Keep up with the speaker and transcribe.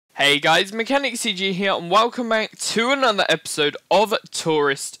Hey guys, Mechanic CG here and welcome back to another episode of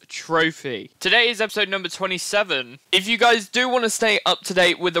Tourist Trophy. Today is episode number 27. If you guys do want to stay up to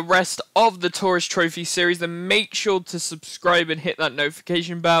date with the rest of the Tourist Trophy series, then make sure to subscribe and hit that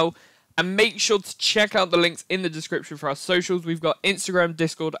notification bell. And make sure to check out the links in the description for our socials. We've got Instagram,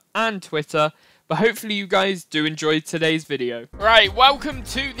 Discord and Twitter. But hopefully you guys do enjoy today's video. Right, welcome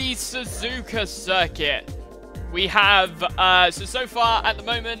to the Suzuka circuit. We have, so far at the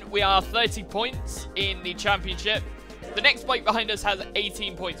moment, we are 30 points in the championship. The next bike behind us has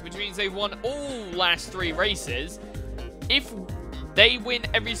 18 points, which means they've won all last 3 races. If they win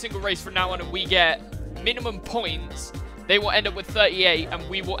every single race from now on and we get minimum points, they will end up with 38 and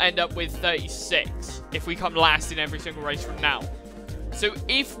we will end up with 36 if we come last in every single race from now. So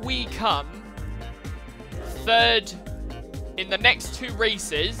if we come third in the next 2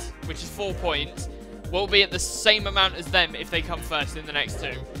 races, which is 4 points, we'll be at the same amount as them if they come first in the next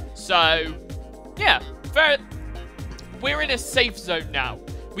 2. So, yeah, we're in a safe zone now.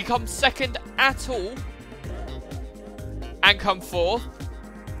 We come second at all and come 4th,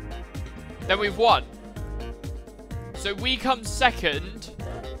 then we've won. So we come second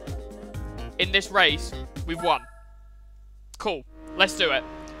in this race, we've won. Cool, let's do it.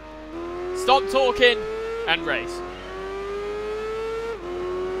 Stop talking and race.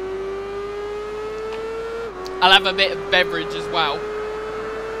 I'll have a bit of beverage as well.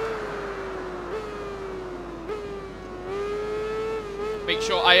 Make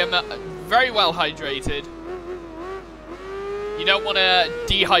sure I am very well hydrated. You don't want to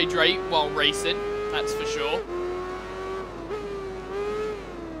dehydrate while racing, that's for sure.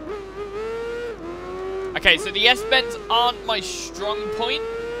 Okay, so the S-bends aren't my strong point,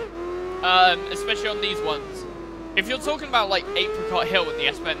 especially on these ones. If you're talking about like Apricot Hill and the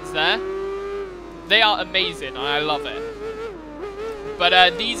S-bends there, they are amazing, and I love it.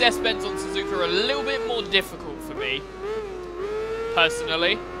 But these S-bends on Suzuka are a little bit more difficult for me,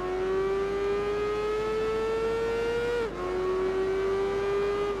 personally.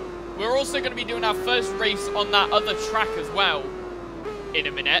 We're also going to be doing our first race on that other track as well in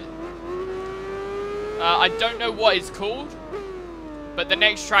a minute. I don't know what it's called, but the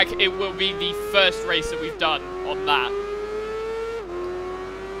next track, it will be the first race that we've done on that.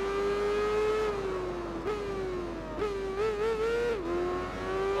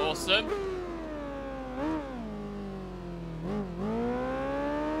 Awesome.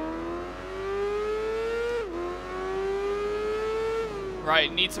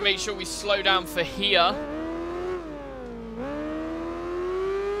 Right, need to make sure we slow down for here.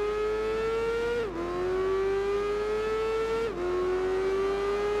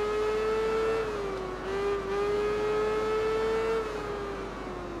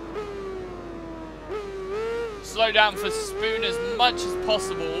 Slow down for Spoon as much as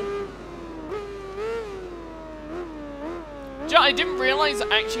possible. I didn't realise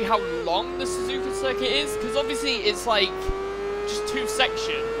actually how long the Suzuka circuit is, because obviously it's like just 2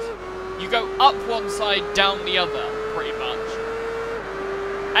 sections. You go up one side, down the other, pretty much.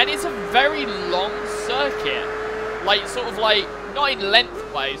 And it's a very long circuit. Like, sort of like, not in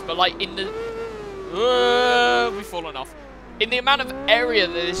lengthwise, but like in the... we've fallen off. In the amount of area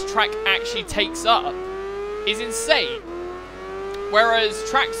that this track actually takes up is insane. Whereas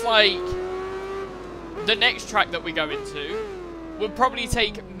tracks like the next track that we go into would probably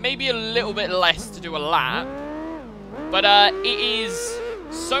take maybe a little bit less to do a lap, but it is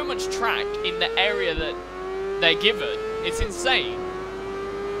so much track in the area that they're given. It's insane.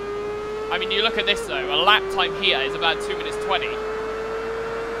 I mean, you look at this though, a lap time here is about 2 minutes 20,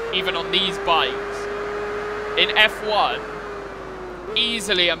 even on these bikes. In F1,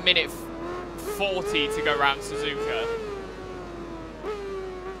 easily a minute 40 to go around Suzuka.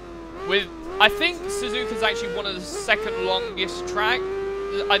 With, I think Suzuka's actually one of the second longest track,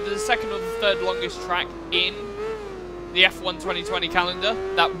 either the second or the third longest track in the F1 2020 calendar.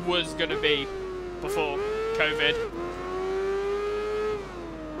 That was going to be before COVID.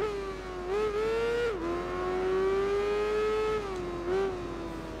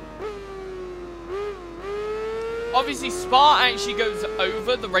 Obviously, Spa actually goes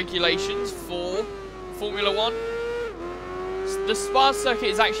over the regulations for Formula 1. The Spa circuit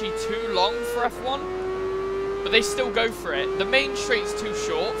is actually too long for F1, but they still go for it. The main straight's too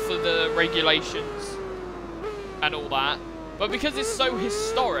short for the regulations and all that. But because it's so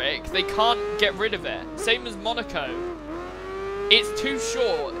historic, they can't get rid of it. Same as Monaco. It's too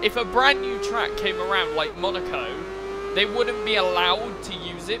short. If a brand new track came around like Monaco, they wouldn't be allowed to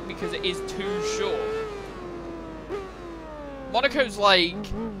use it because it is too short. Monaco's like,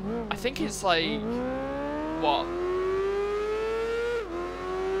 I think it's like, what?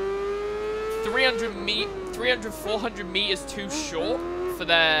 300, 400 meters too short for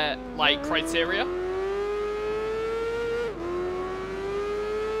their, like, criteria.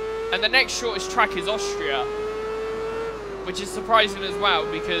 And the next shortest track is Austria, which is surprising as well,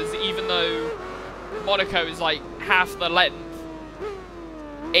 because even though Monaco is, like, half the length,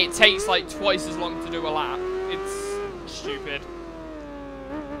 it takes, like, twice as long to do a lap. It's stupid.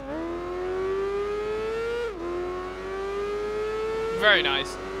 Very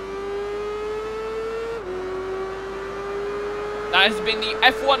nice. That has been the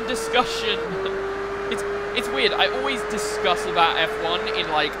F1 discussion. It's weird. I always discuss about F1 in,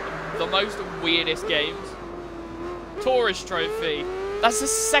 like, the most weirdest games. Tourist trophy. That's the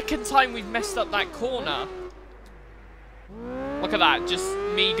second time we've messed up that corner. Look at that. Just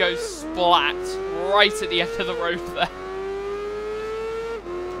me go splat right at the end of the road there.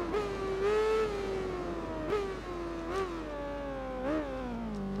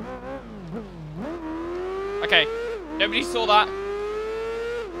 Okay. Nobody saw that.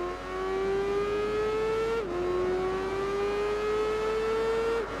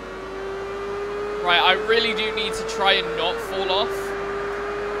 Right, I really do need to try and not fall off.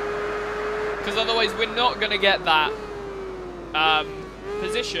 Because otherwise we're not going to get that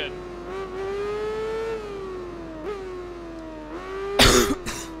position.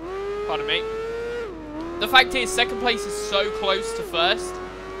 Pardon me. The fact is, second place is so close to first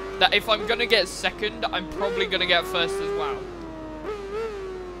that if I'm going to get second, I'm probably going to get first as well.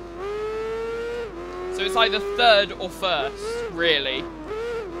 So it's either third or first, really.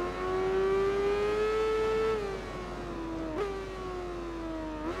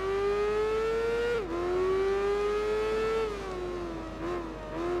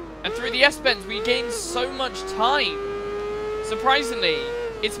 And through the S-bends, we gain so much time. Surprisingly,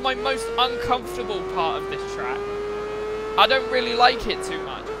 it's my most uncomfortable part of this track. I don't really like it too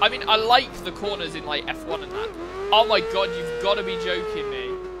much. I mean, I like the corners in, like, F1 and that. Oh my god, you've got to be joking me.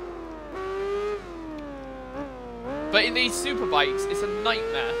 But in these Superbikes, it's a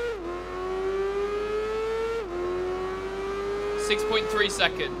nightmare. 6.3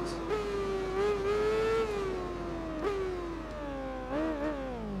 seconds.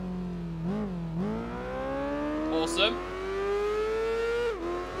 Awesome.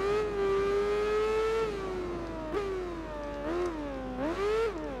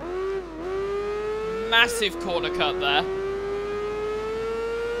 Massive corner cut there.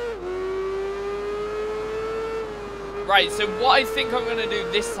 Right, so what I think I'm going to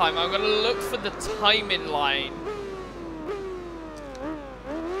do this time, I'm going to look for the timing line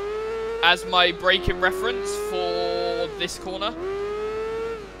as my braking reference for this corner.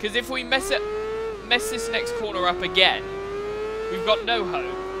 Because if we mess this next corner up again, we've got no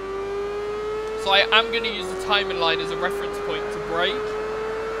hope. So I am going to use the timing line as a reference point to brake.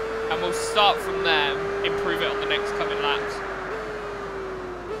 And we'll start from there, improve it on the next coming laps.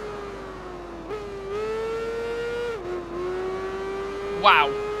 Wow.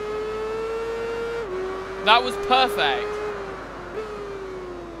 That was perfect.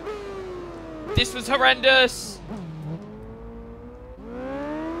 This was horrendous.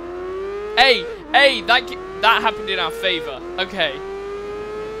 Hey, that happened in our favor. Okay.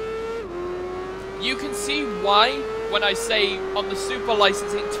 You can see why, when I say on the Super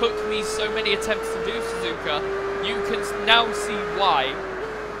license it took me so many attempts to do Suzuka, you can now see why.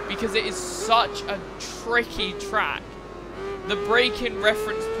 Because it is such a tricky track. The braking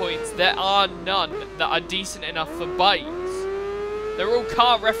reference points, there are none that are decent enough for bikes. They're all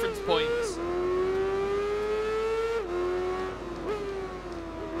car reference points.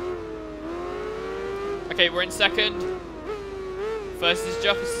 Okay, we're in second. First is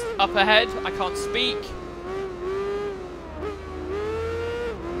just up ahead. I can't speak.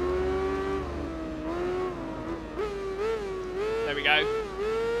 There we go.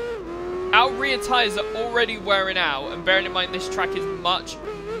 Our rear tyres are already wearing out, and bearing in mind this track is much,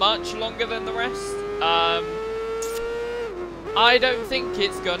 much longer than the rest, I don't think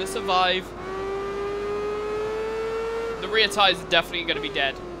it's gonna survive. The rear tyres are definitely gonna be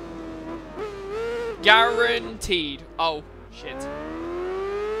dead. Guaranteed. Oh, shit.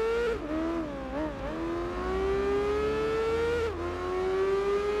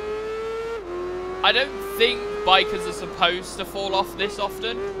 I don't think bikers are supposed to fall off this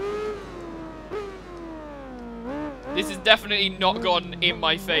often. This has definitely not gone in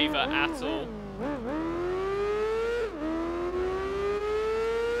my favour at all.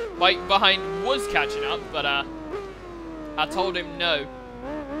 Bike behind was catching up, but I told him no.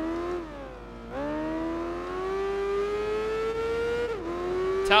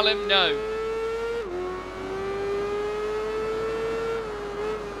 Tell him no.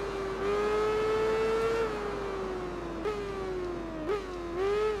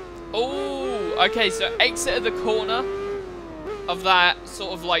 Okay, so exit of the corner of that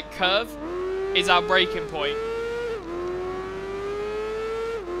sort of like curve is our braking point.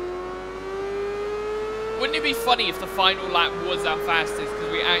 Wouldn't it be funny if the final lap was our fastest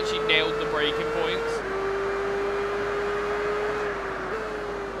because we actually nailed the braking points?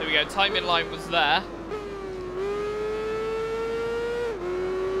 There we go, time in line was there.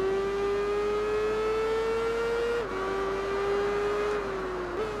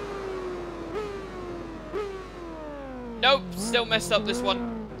 Nope, still messed up this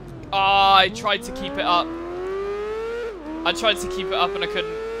one. Ah, I tried to keep it up. I tried to keep it up and I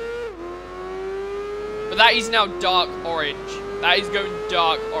couldn't. But that is now dark orange. That is going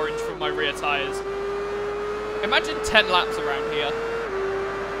dark orange from my rear tires. Imagine 10 laps around here.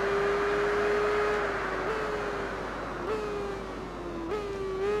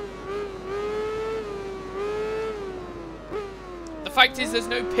 The fact is there's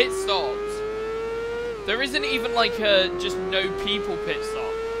no pit stops. There isn't even like a just no people pit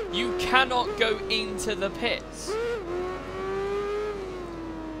stop. You cannot go into the pits.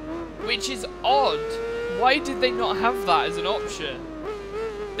 Which is odd. Why did they not have that as an option?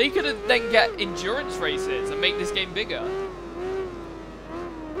 They could have then get endurance races and make this game bigger.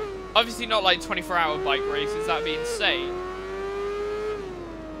 Obviously not like 24-hour bike races, that'd be insane.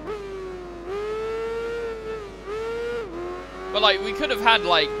 But like, we could have had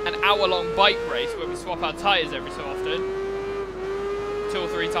like an hour-long bike race where we swap our tyres every so often. 2 or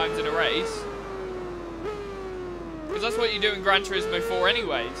 3 times in a race. Because that's what you do in Gran Turismo 4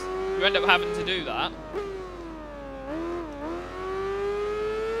 anyways. You end up having to do that.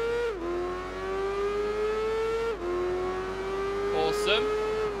 Awesome.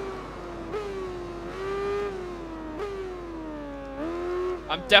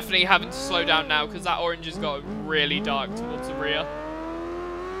 I'm definitely having to slow down now because that orange has got really dark towards the rear.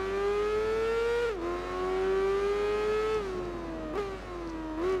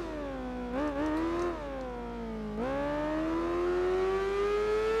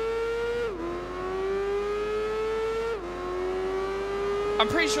 I'm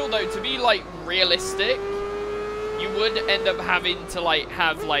pretty sure though, to be like realistic, you would end up having to like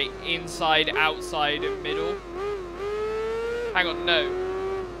have like inside, outside, and middle. Hang on, no.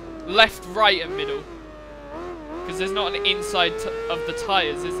 Left, right, and middle. Because there's not an inside of the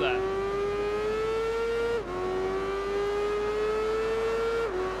tyres, is there?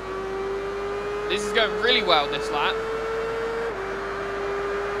 This is going really well this lap.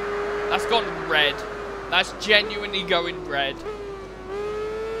 That's gone red. That's genuinely going red.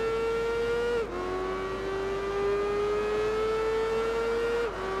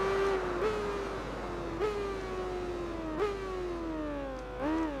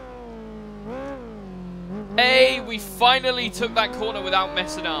 Hey, we finally took that corner without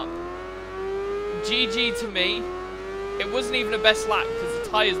messing up. GG to me. It wasn't even a best lap because the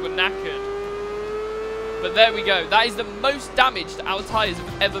tyres were knackered. But there we go. That is the most damaged our tyres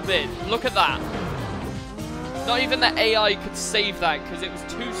have ever been. Look at that. Not even the AI could save that because it was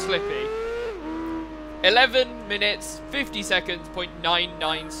too slippy. 11 minutes, 50 seconds,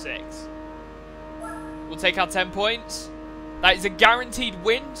 .996. We'll take our 10 points. That is a guaranteed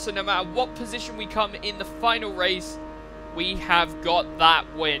win, so no matter what position we come in the final race, we have got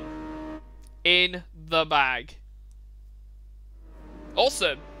that win in the bag.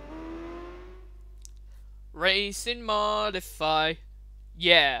 Awesome. Race and modify.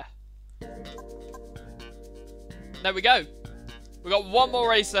 Yeah. There we go. We got one more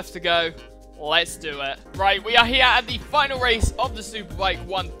race left to go. Let's do it. Right, we are here at the final race of the Superbike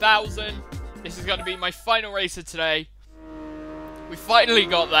 1000. This is going to be my final race of today. We finally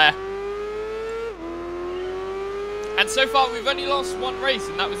got there. And so far, we've only lost one race,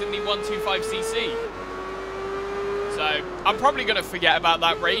 and that was in the 125cc. So, I'm probably going to forget about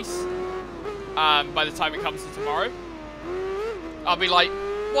that race by the time it comes to tomorrow. I'll be like,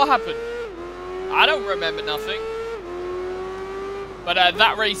 what happened? I don't remember nothing. But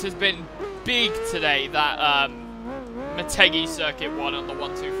that race has been big today, that Motegi circuit one on the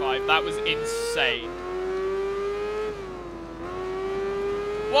 125. That was insane.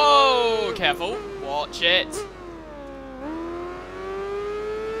 Whoa, careful. Watch it.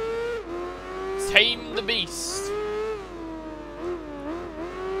 Tame the beast.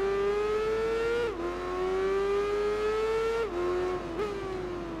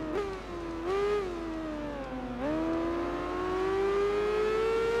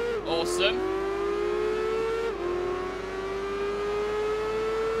 Awesome.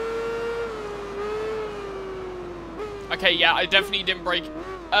 Okay, yeah, I definitely didn't brake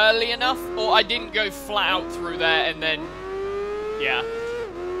early enough, or I didn't go flat out through there and then, yeah.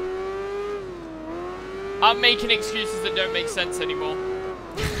 I'm making excuses that don't make sense anymore.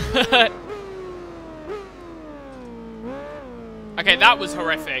 Okay, that was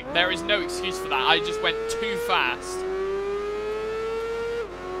horrific. There is no excuse for that. I just went too fast.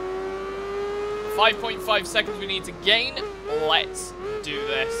 5.5 seconds we need to gain. Let's do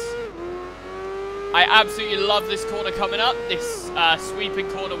this. I absolutely love this corner coming up. This sweeping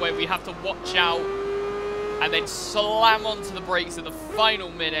corner where we have to watch out and then slam onto the brakes at the final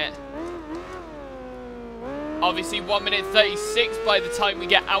minute. Obviously 1 minute 36 by the time we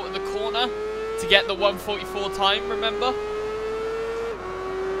get out of the corner to get the 1:44 time, remember?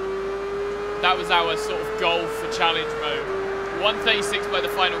 That was our sort of goal for challenge mode. 1:36 by the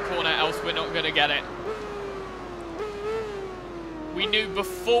final corner, else we're not going to get it. We knew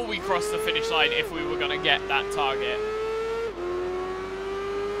before we crossed the finish line if we were going to get that target.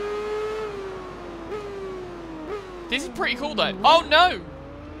 This is pretty cool though. Oh no!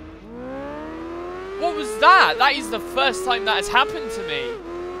 What was that? That is the first time that has happened to me.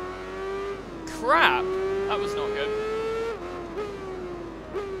 Crap. That was not good.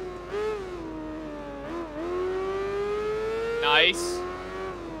 Nice.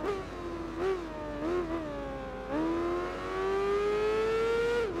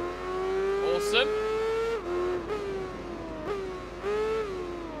 Awesome.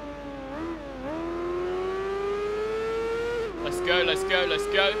 Let's go, let's go, let's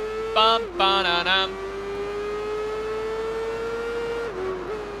go. Bum, ba-da-dum.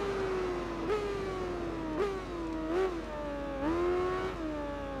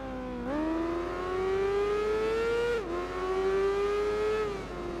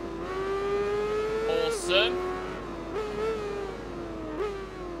 Awesome.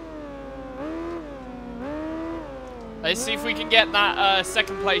 Let's see if we can get that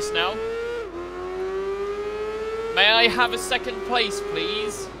second place now. May I have a second place,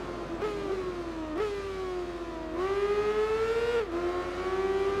 please?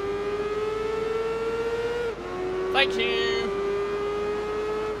 Thank you.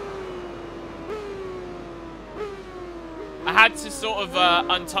 I had to sort of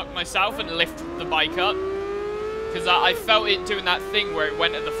untuck myself and lift the bike up because I felt it doing that thing where it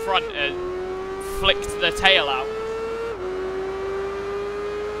went at the front and flicked the tail out.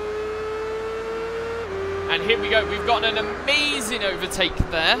 And here we go. We've got an amazing overtake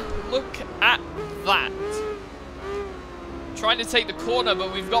there. Look at that. Trying to take the corner,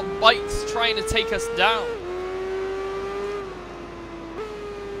 but we've got bikes trying to take us down.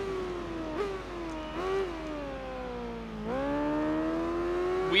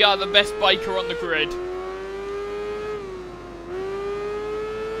 We are the best biker on the grid.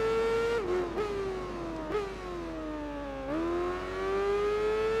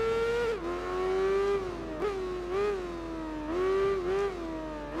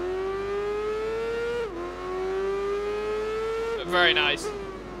 Very nice.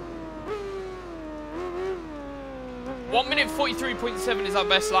 1 minute 43.7 is our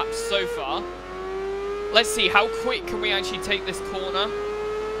best lap so far. Let's see, how quick can we actually take this corner?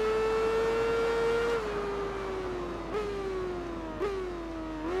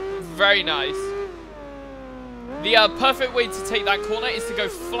 Very nice. The perfect way to take that corner is to go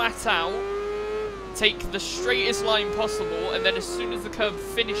flat out, take the straightest line possible, and then as soon as the curve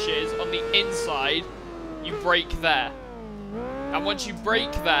finishes on the inside, you brake there. And once you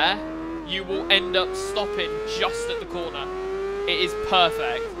brake there, you will end up stopping just at the corner. It is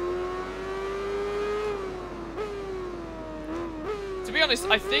perfect. To be honest,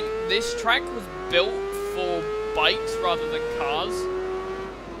 I think this track was built for bikes rather than cars.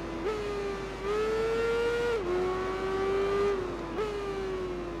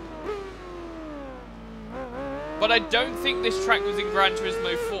 But I don't think this track was in Gran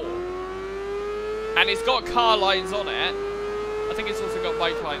Turismo 4. And it's got car lines on it. I think it's also got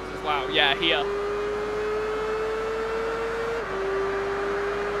bike lines as well. Yeah, here.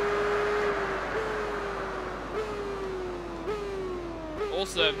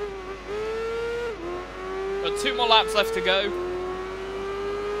 Awesome. Got 2 more laps left to go.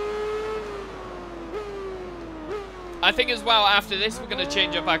 I think as well after this we're going to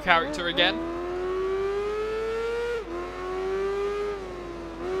change up our character again.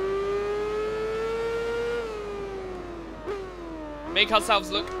 Make ourselves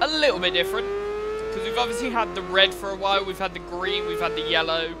look a little bit different, because we've obviously had the red for a while, we've had the green, we've had the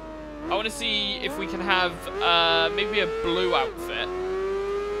yellow. I want to see if we can have maybe a blue outfit.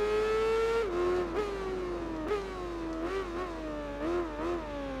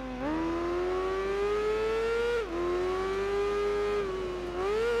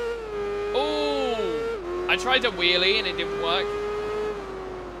 Oh, I tried a wheelie and it didn't work.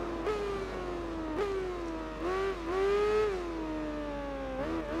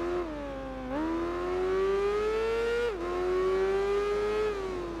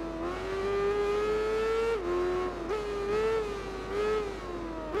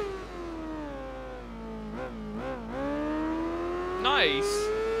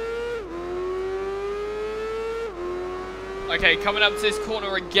 Okay, coming up to this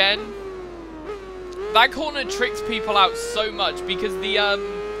corner again. That corner tricks people out so much because the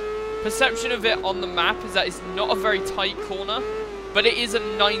perception of it on the map is that it's not a very tight corner, but it is a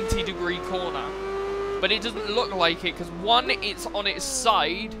 90-degree corner. But it doesn't look like it because one, it's on its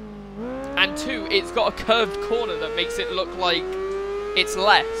side, and two, it's got a curved corner that makes it look like it's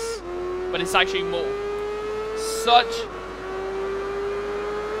less, but it's actually more.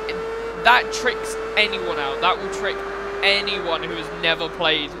 That tricks anyone out. That will trick anyone who has never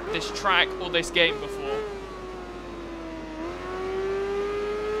played this track or this game before.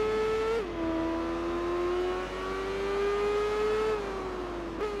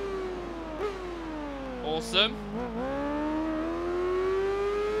 Awesome.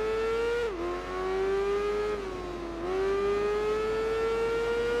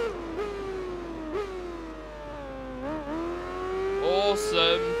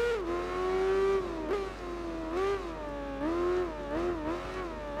 Awesome.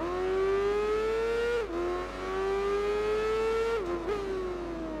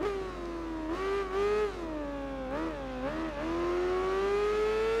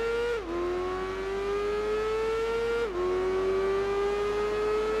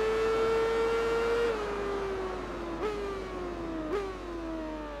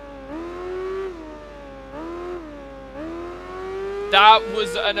 That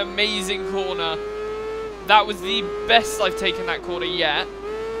was an amazing corner. That was the best I've taken that corner yet.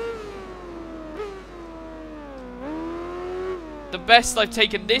 The best I've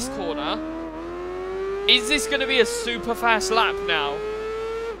taken this corner. Is this going to be a super fast lap now?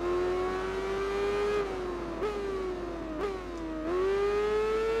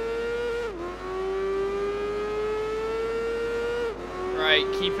 Right,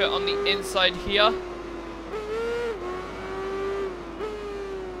 keep it on the inside here.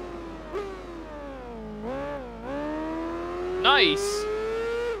 Nice.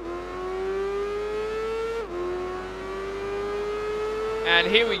 And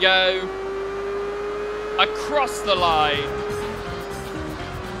here we go. Across the line.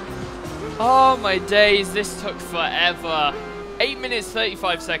 Oh my days, this took forever. 8 minutes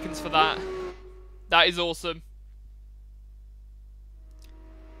 35 seconds for that. That is awesome.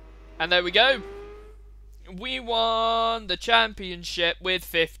 And there we go. We won the championship with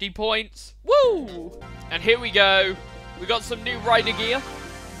 50 points. Woo! And here we go. We got some new rider gear.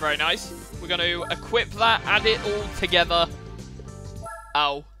 Very nice. We're going to equip that, add it all together.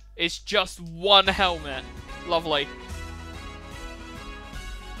 Oh, it's just one helmet. Lovely.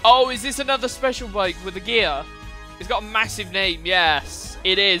 Oh, is this another special bike with the gear? It's got a massive name. Yes,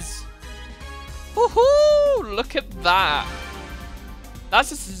 it is. Woohoo! Look at that.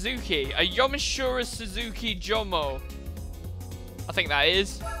 That's a Suzuki. A Yamashura Suzuki Jomo. I think that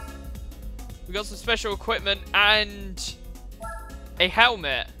is. We got some special equipment and a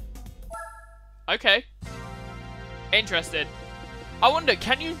helmet. Okay. Interesting. I wonder,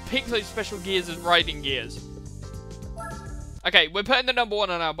 can you pick those special gears as riding gears? Okay, we're putting the number 1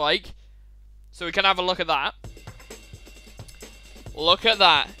 on our bike, so we can have a look at that. Look at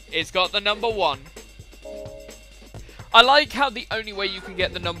that. It's got the number 1. I like how the only way you can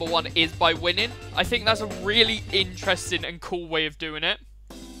get the number 1 is by winning. I think that's a really interesting and cool way of doing it.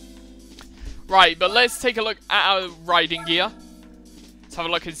 Right, but let's take a look at our riding gear. Let's have a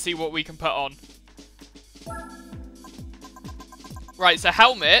look and see what we can put on. Right, so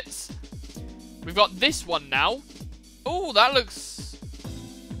helmets. We've got this one now. Oh, that looks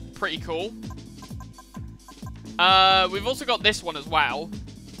pretty cool. We've also got this one as well.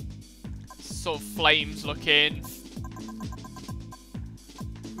 Sort of flames looking.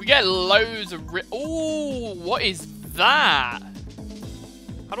 We get loads of... Oh, what is that?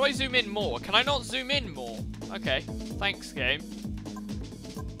 How do I zoom in more? Can I not zoom in more? Okay, thanks, game.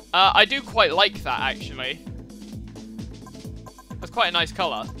 I do quite like that, actually. That's quite a nice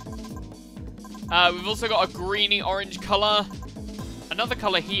colour. We've also got a greeny orange colour. Another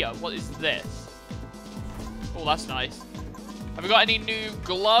colour here. What is this? Oh, that's nice. Have we got any new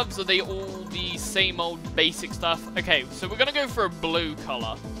gloves? Are they all the same old basic stuff? Okay, so we're going to go for a blue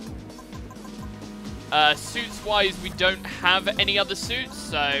colour. Suits-wise, we don't have any other suits,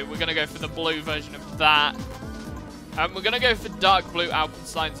 so we're going to go for the blue version of that. We're going to go for dark blue Alpine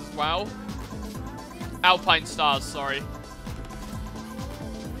signs as well. Alpine stars, sorry.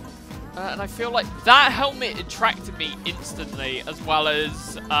 And I feel like that helmet attracted me instantly, as well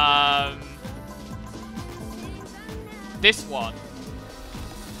as this one.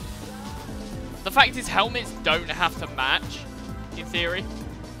 The fact is, helmets don't have to match, in theory.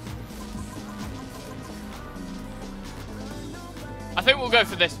 I think we'll go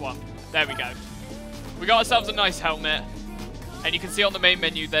for this one. There we go. We got ourselves a nice helmet. And you can see on the main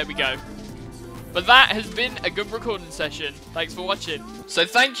menu, there we go. But that has been a good recording session. Thanks for watching. So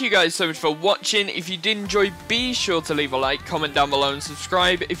thank you guys so much for watching. If you did enjoy, be sure to leave a like, comment down below and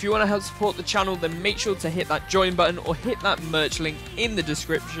subscribe. If you want to help support the channel, then make sure to hit that join button or hit that merch link in the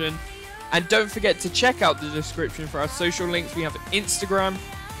description. And don't forget to check out the description for our social links. We have Instagram,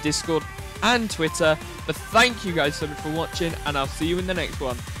 Discord and Twitter. But thank you guys so much for watching, and I'll see you in the next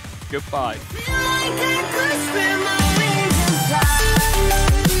one. Goodbye.